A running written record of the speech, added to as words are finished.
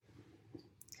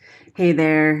Hey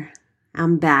there,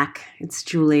 I'm back. It's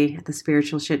Julie at the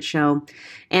Spiritual Shit Show.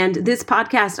 And this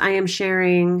podcast, I am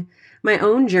sharing my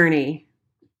own journey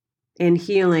in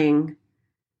healing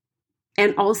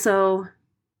and also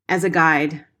as a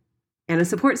guide and a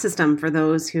support system for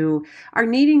those who are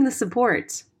needing the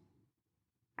support.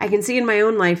 I can see in my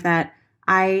own life that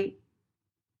I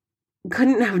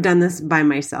couldn't have done this by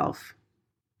myself.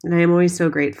 And I am always so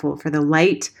grateful for the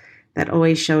light that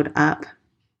always showed up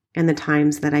and the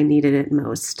times that I needed it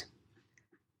most.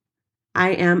 I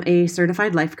am a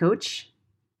certified life coach,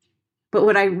 but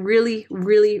what I really,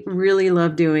 really, really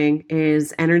love doing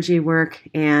is energy work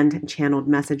and channeled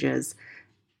messages.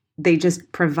 They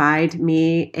just provide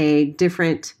me a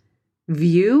different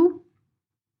view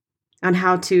on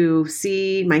how to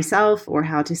see myself or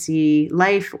how to see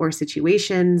life or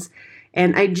situations.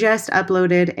 And I just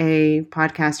uploaded a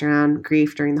podcast around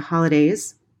grief during the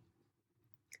holidays.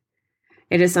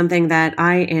 It is something that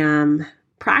I am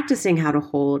practicing how to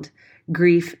hold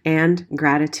grief and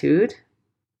gratitude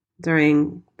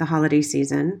during the holiday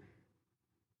season,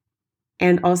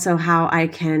 and also how I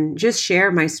can just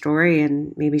share my story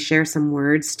and maybe share some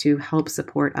words to help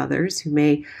support others who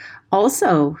may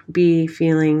also be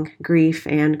feeling grief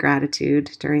and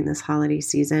gratitude during this holiday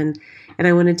season. And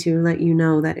I wanted to let you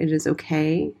know that it is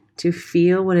okay to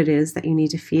feel what it is that you need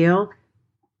to feel.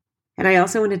 And I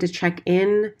also wanted to check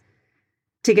in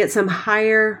to get some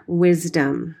higher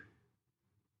wisdom.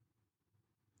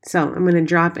 So I'm going to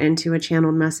drop into a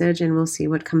channeled message and we'll see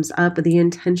what comes up. The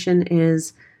intention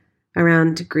is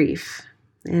around grief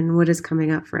and what is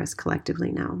coming up for us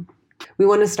collectively now. We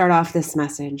want to start off this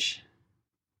message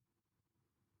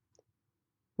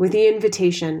with the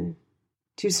invitation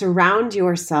to surround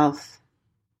yourself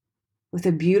with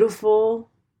a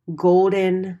beautiful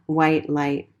golden white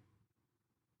light.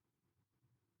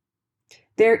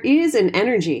 There is an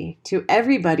energy to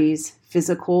everybody's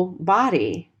physical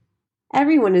body.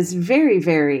 Everyone is very,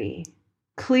 very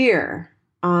clear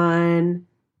on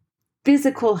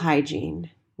physical hygiene.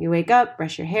 You wake up,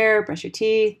 brush your hair, brush your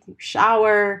teeth, you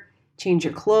shower, change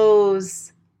your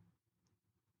clothes.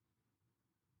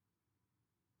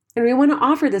 And we want to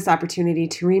offer this opportunity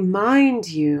to remind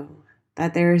you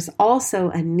that there's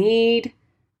also a need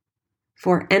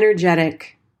for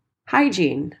energetic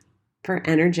hygiene, for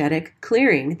energetic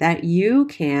clearing, that you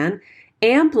can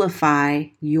amplify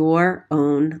your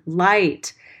own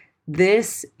light.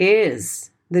 This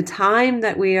is the time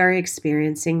that we are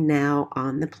experiencing now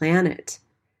on the planet.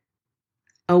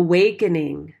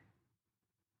 Awakening.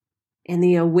 And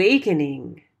the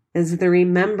awakening is the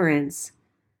remembrance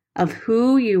of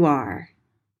who you are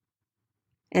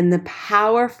and the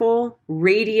powerful,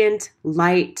 radiant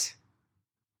light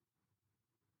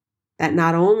that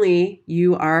not only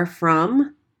you are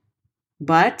from,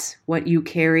 but what you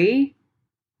carry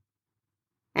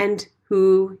and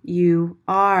who you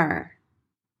are.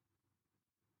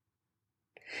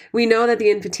 We know that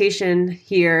the invitation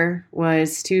here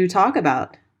was to talk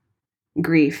about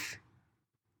grief,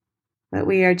 but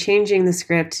we are changing the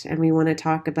script and we want to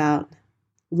talk about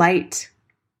light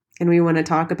and we want to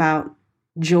talk about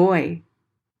joy.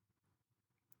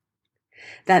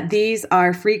 That these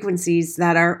are frequencies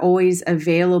that are always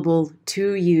available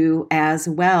to you as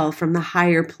well from the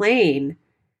higher plane.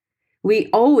 We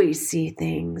always see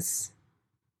things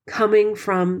coming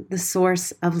from the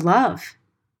source of love.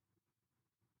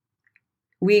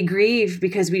 We grieve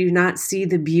because we do not see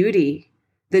the beauty,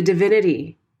 the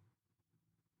divinity,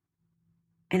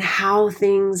 and how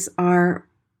things are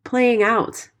playing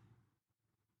out.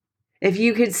 If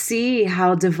you could see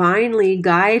how divinely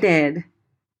guided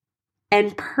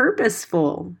and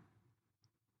purposeful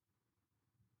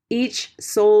each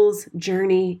soul's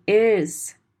journey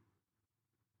is,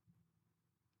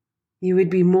 you would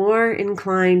be more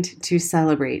inclined to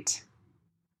celebrate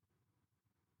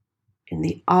in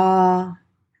the awe,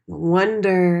 the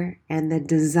wonder, and the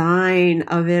design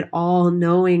of it all,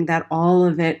 knowing that all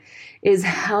of it is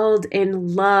held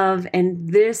in love. And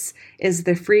this is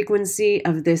the frequency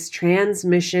of this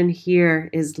transmission here,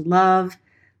 is love,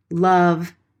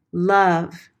 love,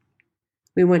 love.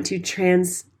 We want to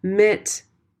transmit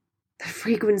the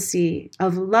frequency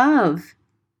of love.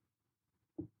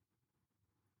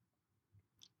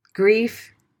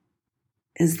 Grief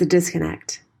is the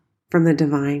disconnect from the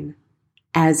divine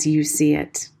as you see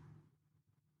it.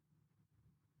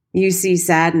 You see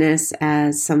sadness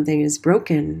as something is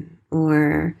broken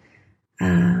or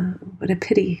what a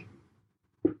pity.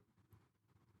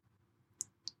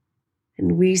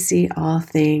 And we see all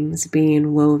things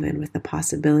being woven with the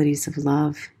possibilities of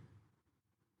love,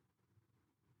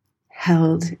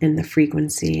 held in the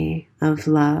frequency of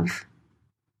love.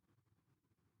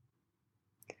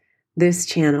 This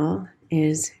channel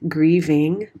is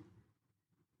grieving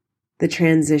the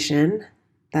transition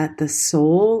that the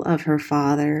soul of her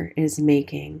father is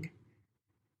making.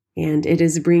 And it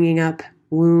is bringing up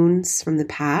wounds from the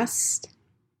past,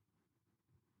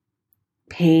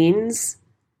 pains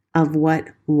of what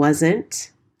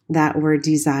wasn't that were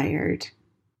desired.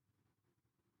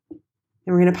 And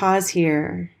we're going to pause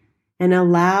here and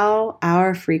allow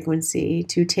our frequency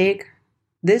to take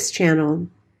this channel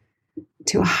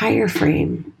to a higher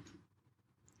frame.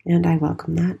 And I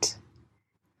welcome that.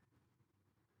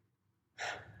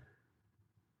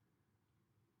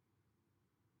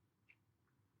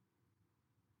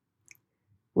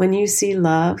 When you see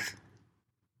love,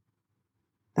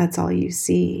 that's all you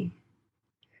see.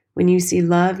 When you see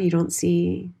love, you don't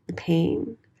see the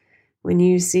pain. When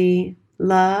you see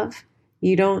love,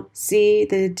 you don't see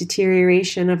the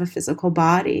deterioration of a physical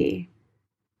body,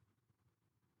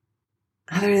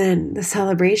 other than the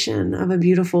celebration of a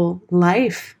beautiful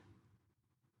life.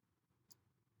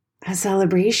 A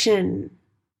celebration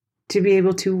to be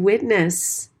able to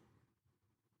witness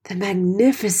the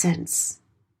magnificence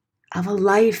of a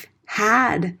life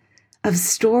had, of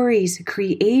stories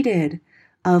created,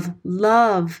 of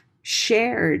love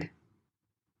shared.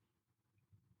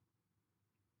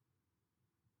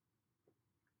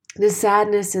 The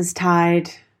sadness is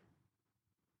tied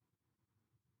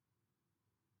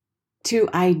to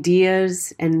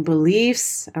ideas and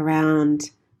beliefs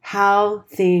around how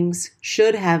things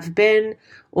should have been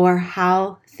or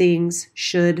how things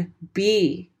should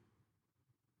be.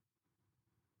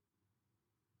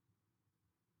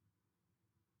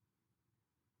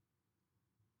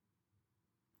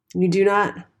 You do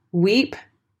not weep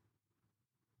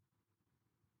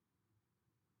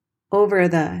over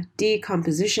the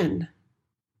decomposition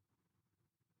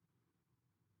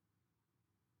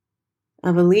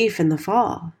of a leaf in the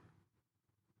fall.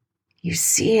 You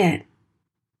see it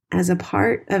as a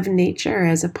part of nature,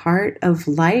 as a part of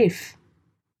life.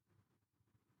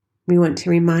 We want to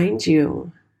remind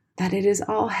you that it is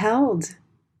all held.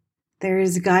 There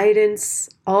is guidance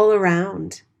all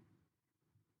around.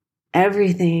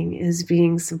 Everything is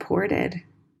being supported.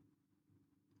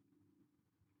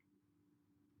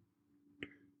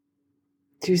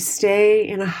 To stay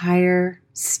in a higher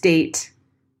state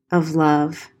of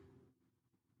love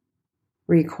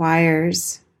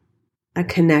requires a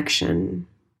connection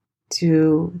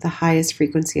to the highest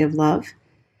frequency of love,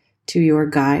 to your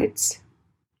guides,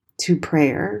 to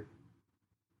prayer,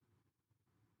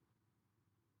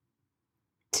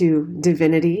 to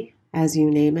divinity, as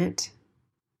you name it.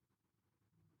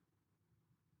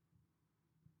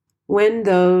 When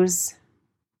those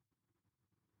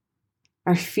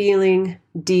are feeling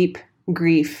deep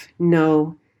grief,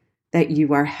 know that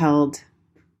you are held.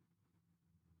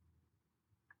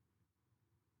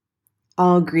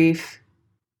 All grief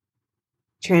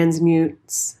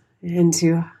transmutes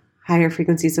into higher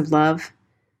frequencies of love.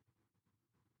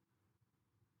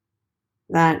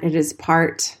 That it is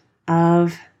part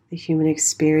of the human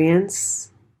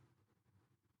experience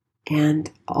and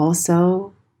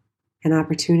also an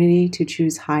opportunity to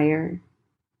choose higher,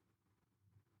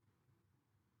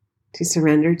 to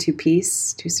surrender to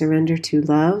peace, to surrender to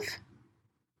love.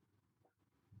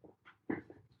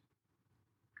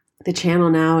 The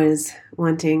channel now is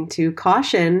wanting to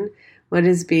caution what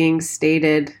is being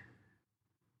stated.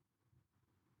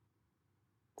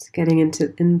 It's getting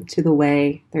into the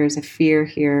way. There's a fear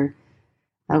here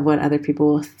of what other people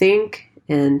will think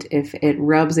and if it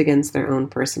rubs against their own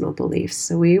personal beliefs.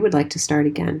 So we would like to start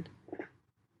again.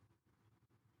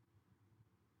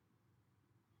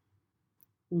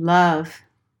 Love.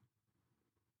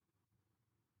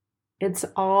 It's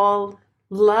all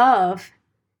love.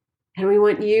 And we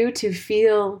want you to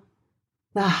feel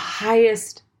the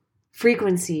highest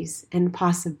frequencies and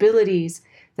possibilities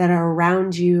that are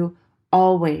around you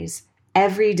always,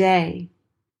 every day.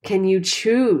 Can you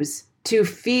choose to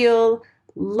feel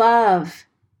love?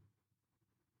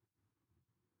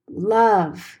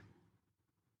 Love.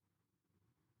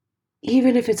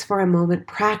 Even if it's for a moment,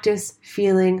 practice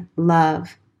feeling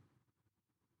love.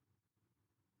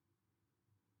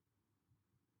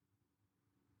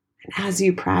 And as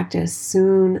you practice,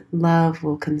 soon love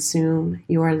will consume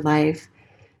your life.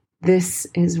 This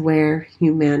is where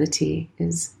humanity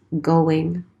is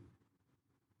going,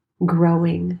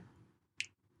 growing,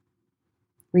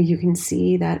 where you can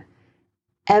see that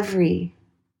every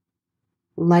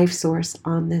life source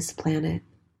on this planet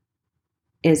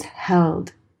is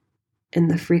held in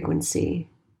the frequency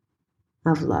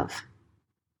of love.